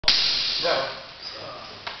Yeah.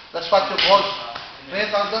 That's what you call.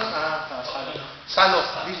 Salo.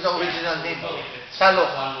 This is the original name. Salo.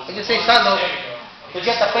 When you say salo, you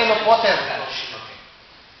get a pail of water.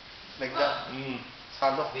 Like that.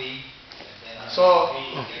 Salo. So,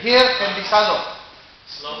 here can be salo.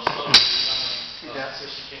 Slow. See that? So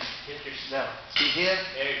she can hit your There. See here?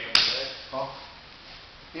 There you go. Good. Oh.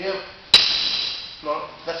 Here. No,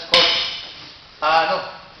 that's called, no.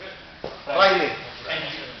 Friday.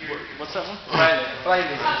 What's that one?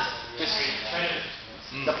 Friday. Just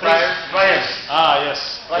The fryers. Ah,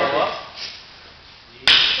 yes. Friday.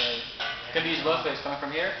 Can be used both ways. Coming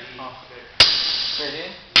from here, straight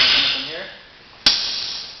in. Coming from here.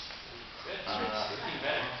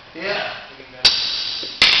 Here.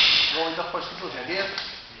 Going up first to do here.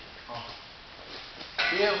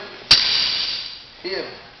 Here. Here.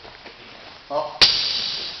 Oh.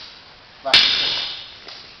 Back.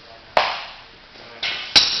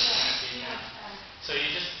 So you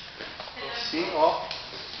just See, oh.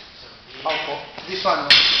 Oh, this one.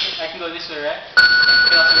 I can go this way, right?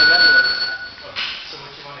 I can also go the other way. so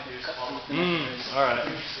what you want to do is follow. Alright.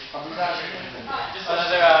 Just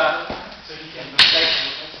another, So you can like,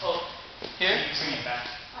 here. you swing it back.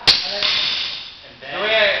 And then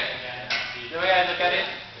The way I look at it,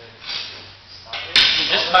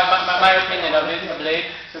 just my opinion of it, a blade.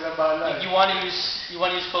 You want to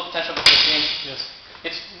use full potential of the machine. Yes.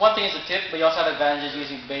 It's one thing is the tip, but you also have advantages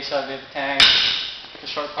using the base of it, the tang, the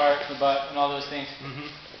short part, the butt, and all those things.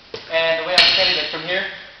 And the way I look at it, like from here,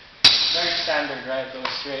 very standard, right? It goes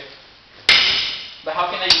straight. But how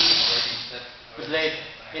can I use the blade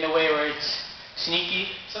in a way where it's sneaky,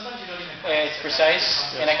 sometimes you don't even it's precise,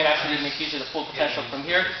 and I can actually make use of the full potential from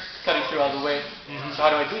here, cutting through all the way. So how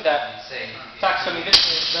do I do that? Tack something this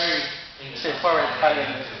way, it's very straightforward. How do I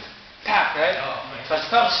do it? Tap, right? So as it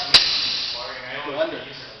comes, go under.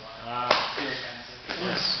 Here.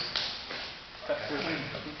 Yes. Cut through.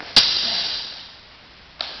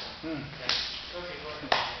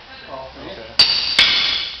 Oh, Okay.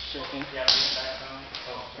 Sure thing. Yeah, bring it back down.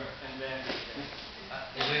 And then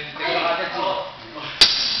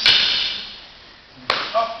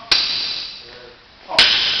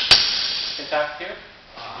Can tap here.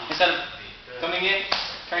 Instead of coming in,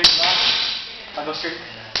 turning it off, I'll go straight.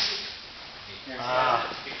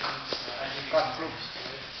 cut through.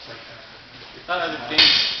 Another thing,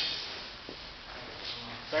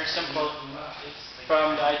 very simple,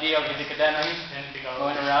 from the idea of the Dicadena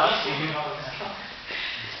going around,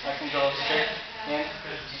 I can go straight in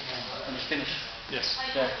and just finish. Yes.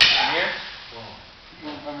 There. From here,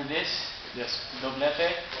 remember this? Yes.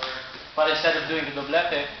 Doblete. But instead of doing the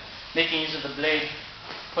doblete, making use of the blade,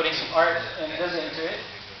 putting some art and doesn't into it,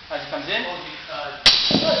 as it comes in,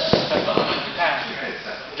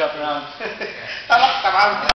 drop around.